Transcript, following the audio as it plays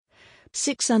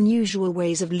6 Unusual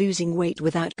Ways of Losing Weight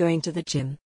Without Going to the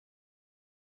Gym.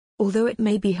 Although it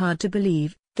may be hard to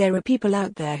believe, there are people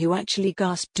out there who actually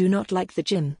do not like the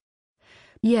gym.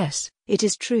 Yes, it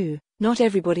is true, not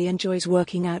everybody enjoys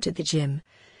working out at the gym.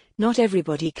 Not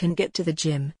everybody can get to the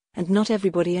gym, and not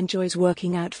everybody enjoys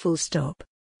working out full stop.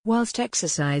 Whilst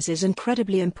exercise is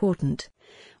incredibly important,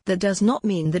 that does not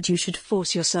mean that you should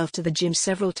force yourself to the gym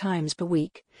several times per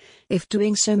week, if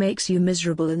doing so makes you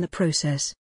miserable in the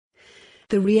process.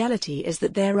 The reality is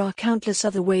that there are countless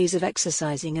other ways of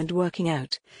exercising and working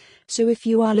out, so if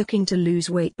you are looking to lose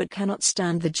weight but cannot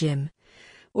stand the gym,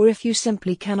 or if you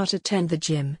simply cannot attend the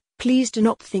gym, please do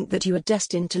not think that you are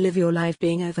destined to live your life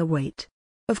being overweight.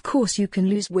 Of course you can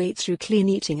lose weight through clean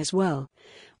eating as well,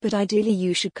 but ideally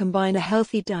you should combine a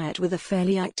healthy diet with a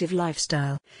fairly active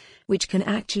lifestyle, which can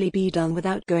actually be done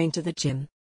without going to the gym.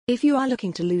 If you are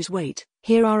looking to lose weight,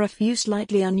 here are a few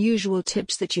slightly unusual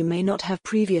tips that you may not have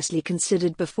previously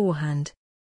considered beforehand.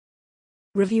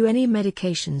 Review any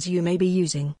medications you may be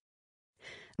using.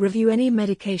 Review any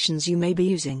medications you may be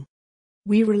using.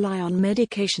 We rely on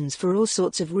medications for all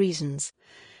sorts of reasons.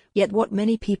 Yet what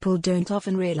many people don't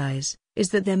often realize is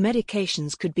that their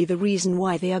medications could be the reason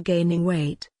why they are gaining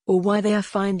weight, or why they are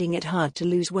finding it hard to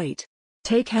lose weight.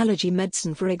 Take allergy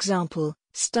medicine for example.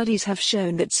 Studies have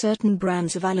shown that certain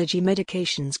brands of allergy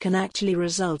medications can actually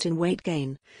result in weight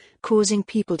gain, causing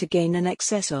people to gain an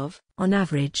excess of, on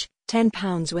average, 10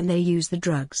 pounds when they use the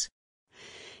drugs.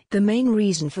 The main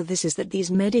reason for this is that these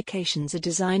medications are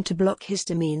designed to block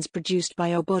histamines produced by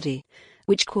your body,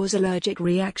 which cause allergic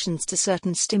reactions to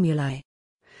certain stimuli.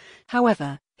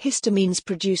 However, histamines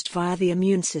produced via the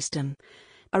immune system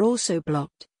are also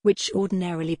blocked, which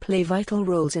ordinarily play vital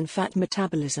roles in fat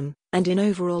metabolism and in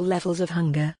overall levels of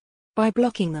hunger. By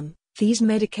blocking them, these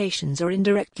medications are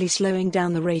indirectly slowing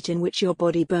down the rate in which your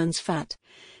body burns fat,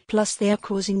 plus they are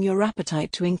causing your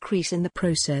appetite to increase in the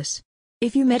process.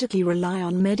 If you medically rely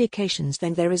on medications,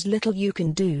 then there is little you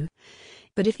can do.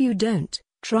 But if you don't,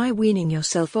 try weaning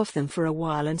yourself off them for a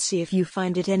while and see if you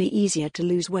find it any easier to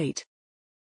lose weight.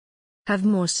 Have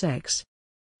more sex.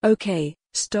 Okay,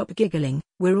 stop giggling,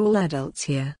 we're all adults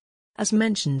here. As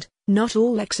mentioned, not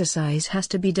all exercise has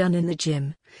to be done in the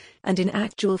gym, and in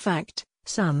actual fact,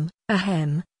 some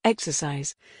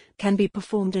exercise can be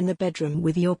performed in the bedroom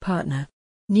with your partner.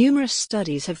 Numerous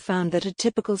studies have found that a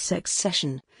typical sex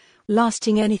session,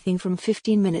 lasting anything from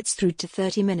 15 minutes through to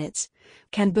 30 minutes,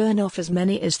 can burn off as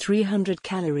many as 300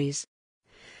 calories.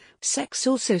 Sex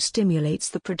also stimulates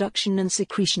the production and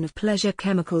secretion of pleasure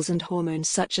chemicals and hormones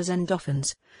such as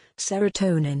endorphins,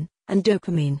 serotonin, and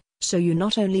dopamine, so you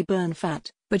not only burn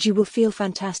fat, but you will feel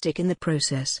fantastic in the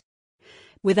process.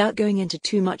 Without going into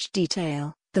too much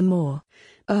detail, the more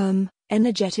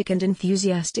energetic and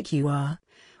enthusiastic you are,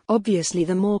 obviously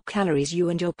the more calories you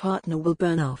and your partner will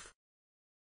burn off.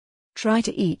 Try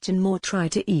to eat in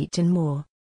more.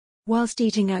 Whilst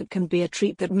eating out can be a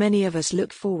treat that many of us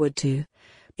look forward to,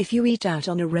 if you eat out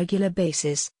on a regular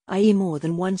basis, i.e. more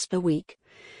than once per week,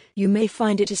 you may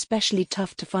find it especially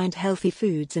tough to find healthy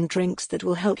foods and drinks that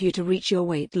will help you to reach your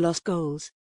weight loss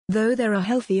goals. Though there are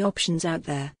healthy options out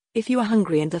there, if you are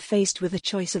hungry and are faced with a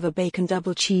choice of a bacon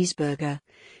double cheeseburger,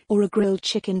 or a grilled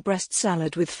chicken breast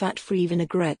salad with fat-free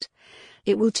vinaigrette,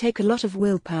 it will take a lot of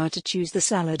willpower to choose the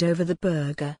salad over the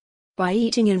burger. By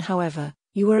eating in, however,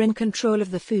 you are in control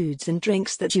of the foods and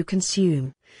drinks that you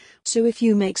consume. So if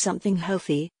you make something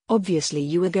healthy, obviously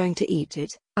you are going to eat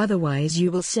it, otherwise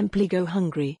you will simply go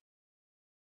hungry.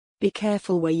 Be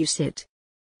careful where you sit.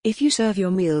 If you serve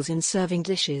your meals in serving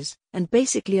dishes, and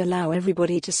basically allow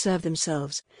everybody to serve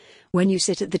themselves, when you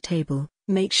sit at the table,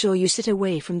 make sure you sit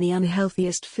away from the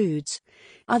unhealthiest foods.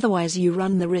 Otherwise you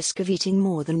run the risk of eating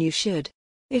more than you should.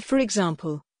 If, for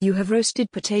example, you have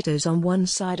roasted potatoes on one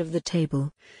side of the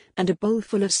table, and a bowl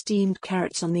full of steamed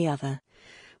carrots on the other,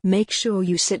 make sure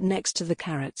you sit next to the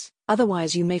carrots,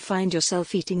 otherwise you may find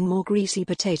yourself eating more greasy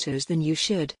potatoes than you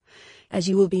should, as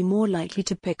you will be more likely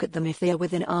to pick at them if they are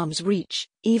within arm's reach,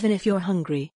 even if you're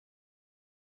hungry.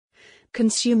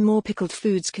 Consume more pickled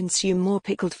foods.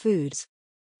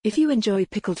 If you enjoy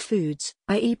pickled foods,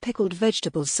 i.e. pickled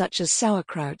vegetables such as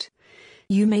sauerkraut,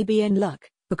 you may be in luck,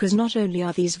 because not only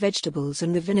are these vegetables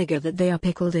and the vinegar that they are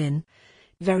pickled in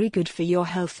very good for your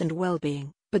health and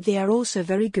well-being, but they are also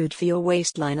very good for your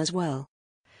waistline as well.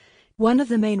 One of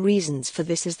the main reasons for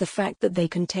this is the fact that they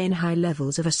contain high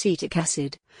levels of acetic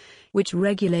acid, which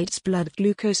regulates blood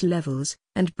glucose levels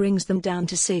and brings them down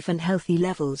to safe and healthy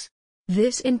levels.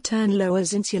 This in turn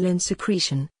lowers insulin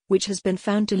secretion, which has been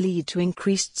found to lead to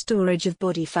increased storage of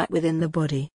body fat within the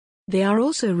body. They are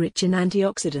also rich in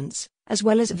antioxidants, as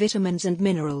well as vitamins and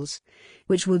minerals,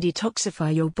 which will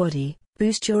detoxify your body,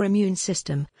 boost your immune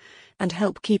system, and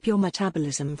help keep your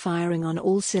metabolism firing on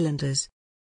all cylinders.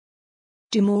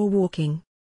 Do more walking.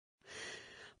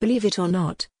 Believe it or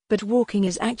not, but walking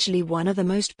is actually one of the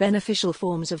most beneficial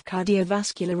forms of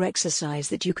cardiovascular exercise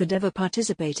that you could ever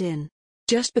participate in.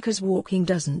 Just because walking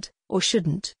doesn't, or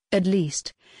shouldn't, at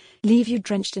least, leave you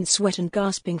drenched in sweat and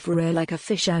gasping for air like a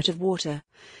fish out of water,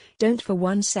 don't for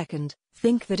 1 second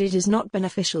think that it is not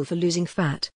beneficial for losing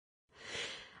fat.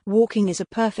 Walking is a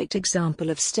perfect example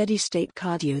of steady-state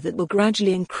cardio that will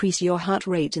gradually increase your heart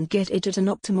rate and get it at an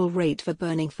optimal rate for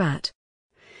burning fat.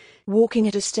 Walking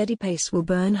at a steady pace will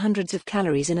burn hundreds of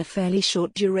calories in a fairly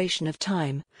short duration of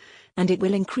time, and it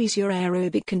will increase your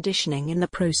aerobic conditioning in the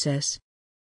process.